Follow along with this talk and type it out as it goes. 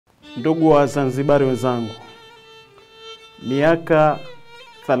Ndugu wa Zanzibar wenzangu, miaka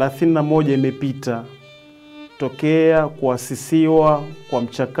 31 imepita tokea kuasisiwa kwa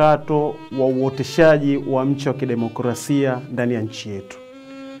mchakato wa uoteshaji wa mche wa kidemokrasia ndani ya nchi yetu.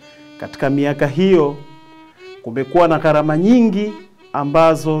 Katika miaka hiyo kumekuwa na gharama nyingi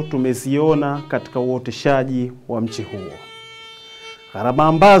ambazo tumeziona katika uoteshaji wa mche huo. Gharama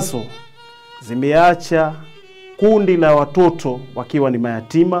ambazo zimeacha kundi la watoto wakiwa ni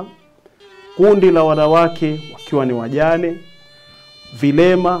mayatima, kundi la wanawake wakiwa ni wajane,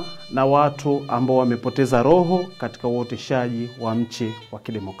 vilema na watu ambao wamepoteza roho katika uoteshaji wa mche wa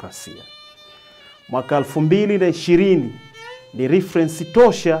kidemokrasia. Mwaka 2020 ni reference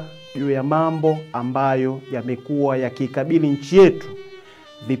tosha juu ya mambo ambayo yamekuwa yakikabili nchi yetu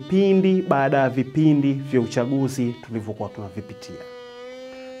vipindi baada ya vipindi vya uchaguzi tulivyokuwa tunavipitia.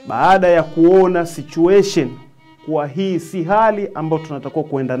 Baada ya kuona situation kuwa hii si hali ambayo tunatakiwa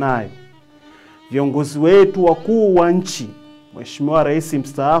kuenda nayo, viongozi wetu wakuu wa nchi, Mheshimiwa Rais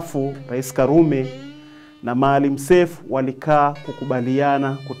mstaafu Rais Karume na Maalim Seif, walikaa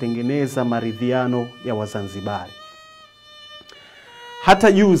kukubaliana kutengeneza maridhiano ya Wazanzibari.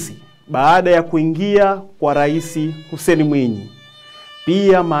 Hata juzi baada ya kuingia kwa Rais Hussein Mwinyi,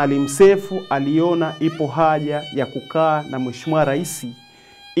 pia Maalim Seif aliona ipo haja ya kukaa na Mheshimiwa Rais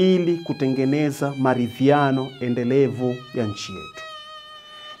ili kutengeneza maridhiano endelevu ya nchi yetu.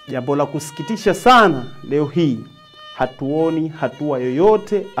 Jambo la kusikitisha sana, leo hii hatuoni hatua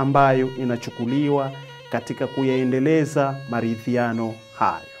yoyote ambayo inachukuliwa katika kuyaendeleza maridhiano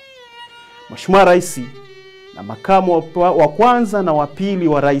hayo. Mheshimiwa Rais na makamu wa kwanza na wa pili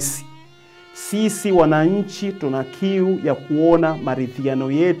wa rais, sisi wananchi tuna kiu ya kuona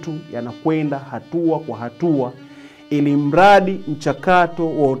maridhiano yetu yanakwenda hatua kwa hatua, ili mradi mchakato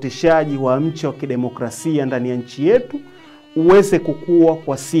wa uoteshaji wa mche wa kidemokrasia ndani ya nchi yetu uweze kukua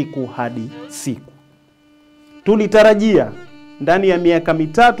kwa siku hadi siku. Tulitarajia ndani ya miaka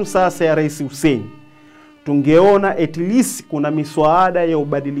mitatu sasa ya Rais Hussein tungeona at least kuna miswada ya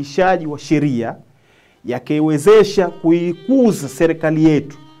ubadilishaji wa sheria yakiwezesha kuikuza serikali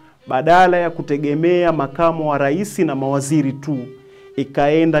yetu, badala ya kutegemea makamu wa rais na mawaziri tu,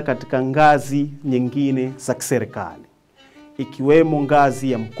 ikaenda katika ngazi nyingine za kiserikali, ikiwemo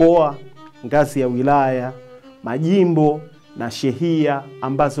ngazi ya mkoa, ngazi ya wilaya, majimbo na shehia,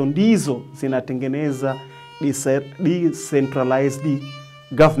 ambazo ndizo zinatengeneza decentralized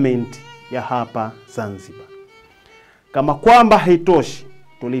government ya hapa Zanzibar. Kama kwamba haitoshi,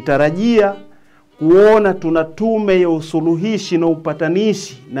 tulitarajia kuona tuna tume ya usuluhishi na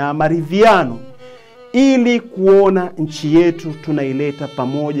upatanishi na maridhiano, ili kuona nchi yetu tunaileta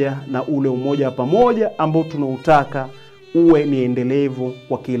pamoja na ule umoja pamoja ambao tunautaka uwe ni endelevu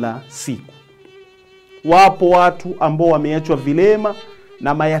kwa kila siku. Wapo watu ambao wameachwa vilema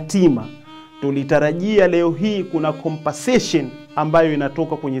na mayatima. Tulitarajia leo hii kuna compensation ambayo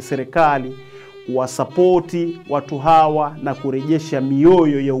inatoka kwenye serikali kuwasapoti watu hawa na kurejesha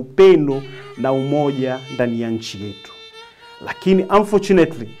mioyo ya upendo na umoja ndani ya nchi yetu. Lakini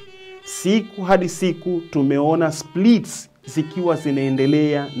unfortunately, siku hadi siku tumeona splits zikiwa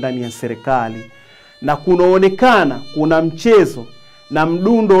zinaendelea ndani ya serikali, na kunaonekana kuna mchezo na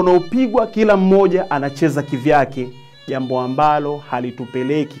mdundo unaopigwa, kila mmoja anacheza kivyake, jambo ambalo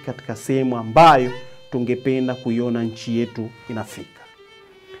halitupeleki katika sehemu ambayo tungependa kuiona nchi yetu inafika.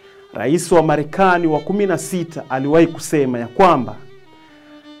 Rais wa Marekani wa 16 aliwahi kusema ya kwamba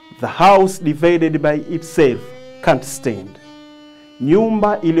the house divided by itself can't stand.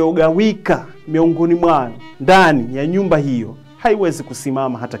 Nyumba iliyogawika miongoni mwao, ndani ya nyumba hiyo haiwezi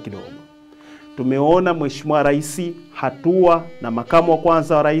kusimama hata kidogo. Tumeona Mheshimiwa Rais hatua na makamu wa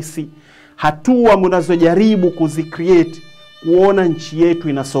kwanza wa rais, hatua mnazojaribu kuzicreate kuona nchi yetu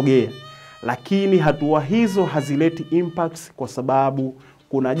inasogea, lakini hatua hizo hazileti impacts kwa sababu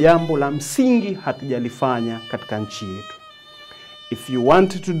kuna jambo la msingi hatujalifanya katika nchi yetu. If you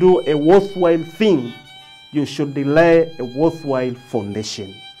want to do a worthwhile thing, you should lay a worthwhile foundation.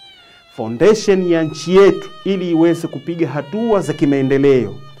 Foundation ya nchi yetu ili iweze kupiga hatua za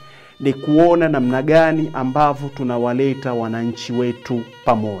kimaendeleo ni kuona namna gani ambavyo tunawaleta wananchi wetu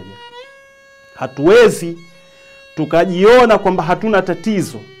pamoja. Hatuwezi tukajiona kwamba hatuna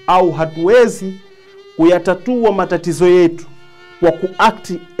tatizo, au hatuwezi kuyatatua matatizo yetu kwa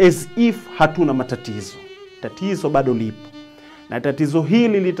kuact as if hatuna matatizo. Tatizo bado lipo, na tatizo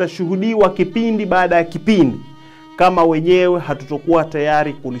hili litashuhudiwa kipindi baada ya kipindi kama wenyewe hatutokuwa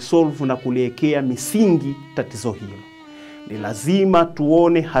tayari kulisolve na kuliwekea misingi tatizo hilo. Ni lazima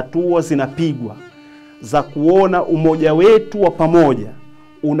tuone hatua zinapigwa za kuona umoja wetu wa pamoja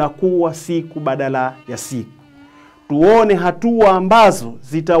unakuwa siku badala ya siku. tuone hatua ambazo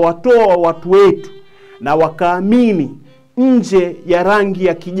zitawatoa watu wetu na wakaamini nje ya rangi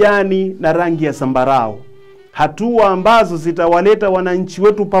ya kijani na rangi ya zambarau. Hatua ambazo zitawaleta wananchi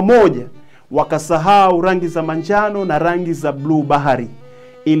wetu pamoja, wakasahau rangi za manjano na rangi za blue bahari,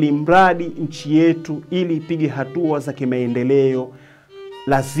 ili mradi nchi yetu ili ipige hatua za kimaendeleo.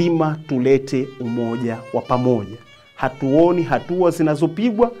 Lazima tulete umoja wa pamoja. Hatuoni hatua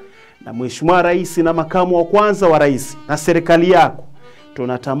zinazopigwa na Mheshimiwa Rais na makamu wa kwanza wa rais na serikali yako.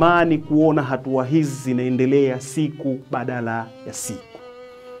 Tunatamani kuona hatua hizi zinaendelea siku badala ya siku.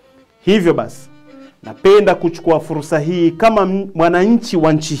 Hivyo basi, napenda kuchukua fursa hii kama mwananchi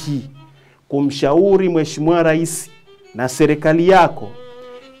wa nchi hii kumshauri Mheshimiwa Rais na serikali yako,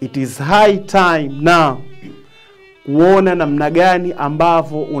 it is high time now kuona namna gani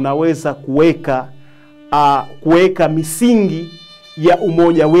ambavyo unaweza kuweka misingi ya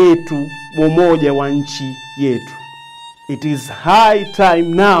umoja wetu, umoja wa nchi yetu. It is high time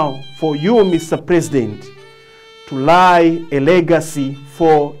now for you, Mr. President, to lay a legacy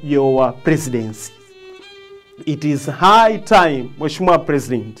for your presidency. It is high time, Mheshimiwa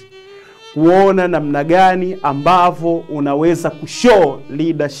President, kuona namna gani ambavyo unaweza kushow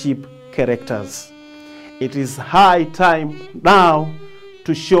leadership characters. It is high time now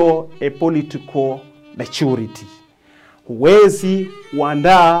to show a political maturity. Huwezi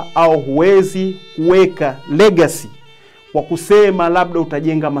kuandaa au huwezi kuweka legacy kwa kusema labda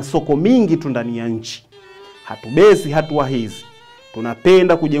utajenga masoko mingi tu ndani ya nchi. Hatubezi hatua hizi.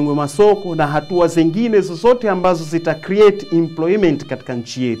 Tunapenda kujengwa masoko na hatua zingine zozote ambazo zita create employment katika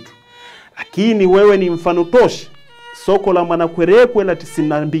nchi yetu. Lakini wewe ni mfano tosha. Soko la Mwanakwerekwe la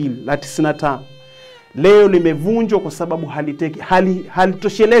 92, la 95 leo limevunjwa kwa sababu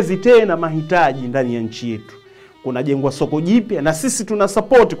halitoshelezi tena mahitaji ndani ya nchi yetu. Kuna jengwa soko jipya na sisi tuna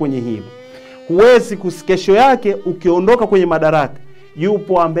support kwenye hilo. Huwezi kesho yake ukiondoka kwenye madaraka,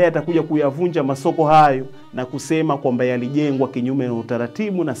 yupo ambaye atakuja kuyavunja masoko hayo na kusema kwamba yalijengwa kinyume na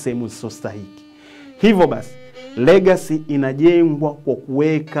utaratibu na sehemu zisizostahiki. Hivyo basi, legacy inajengwa kwa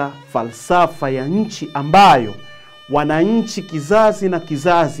kuweka falsafa ya nchi ambayo wananchi kizazi na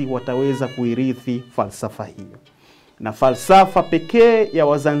kizazi wataweza kuirithi falsafa hiyo. Na falsafa pekee ya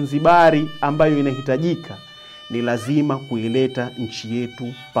Wazanzibari ambayo inahitajika ni lazima kuileta nchi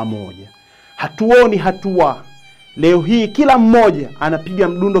yetu pamoja. Hatuoni hatua. Leo hii kila mmoja anapiga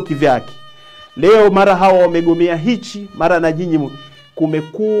mdundo kivyake. Leo mara hawa wamegomea hichi, mara na nyinyi.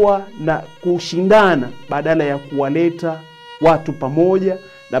 Kumekuwa na kushindana badala ya kuwaleta watu pamoja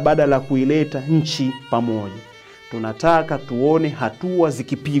na badala ya kuileta nchi pamoja. Tunataka tuone hatua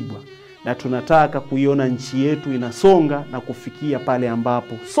zikipigwa na tunataka kuiona nchi yetu inasonga na kufikia pale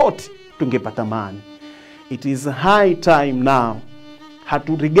ambapo sote tungepata amani. It is high time now.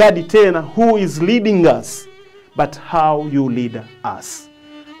 Haturigadi tena who is leading us, but how you lead us.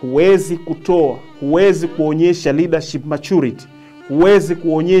 Huwezi kutoa, huwezi kuonyesha leadership maturity, huwezi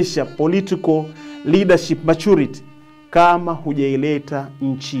kuonyesha political leadership maturity kama hujaileta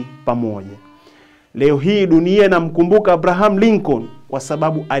nchi pamoja. Leo hii dunia inamkumbuka Abraham Lincoln kwa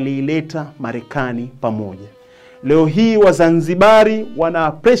sababu aliileta Marekani pamoja. Leo hii Wazanzibari wana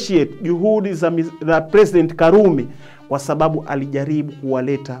appreciate juhudi za President Karume kwa sababu alijaribu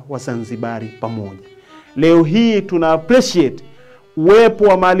kuwaleta Wazanzibari pamoja. Leo hii tuna appreciate uwepo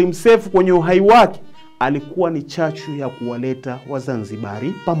wa Maalim Seif kwenye uhai wake, alikuwa ni chachu ya kuwaleta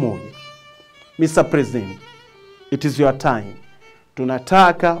Wazanzibari pamoja. Mr. President, it is your time.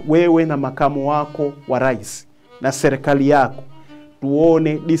 Tunataka wewe na makamu wako wa rais na serikali yako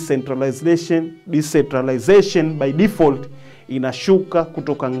tuone decentralization by default inashuka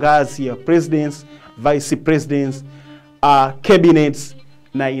kutoka ngazi ya presidents, vice presidents, cabinets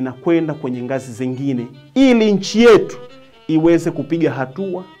na inakwenda kwenye ngazi zingine, ili nchi yetu iweze kupiga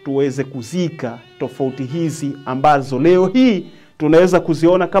hatua, tuweze kuzika tofauti hizi ambazo leo hii tunaweza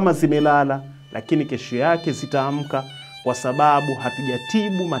kuziona kama zimelala, lakini kesho yake zitaamka kwa sababu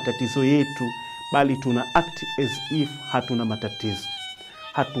hatujatibu matatizo yetu, bali tuna act as if hatuna matatizo.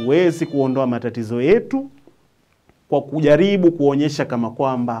 Hatuwezi kuondoa matatizo yetu kwa kujaribu kuonyesha kama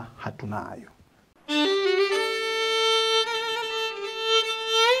kwamba hatunayo.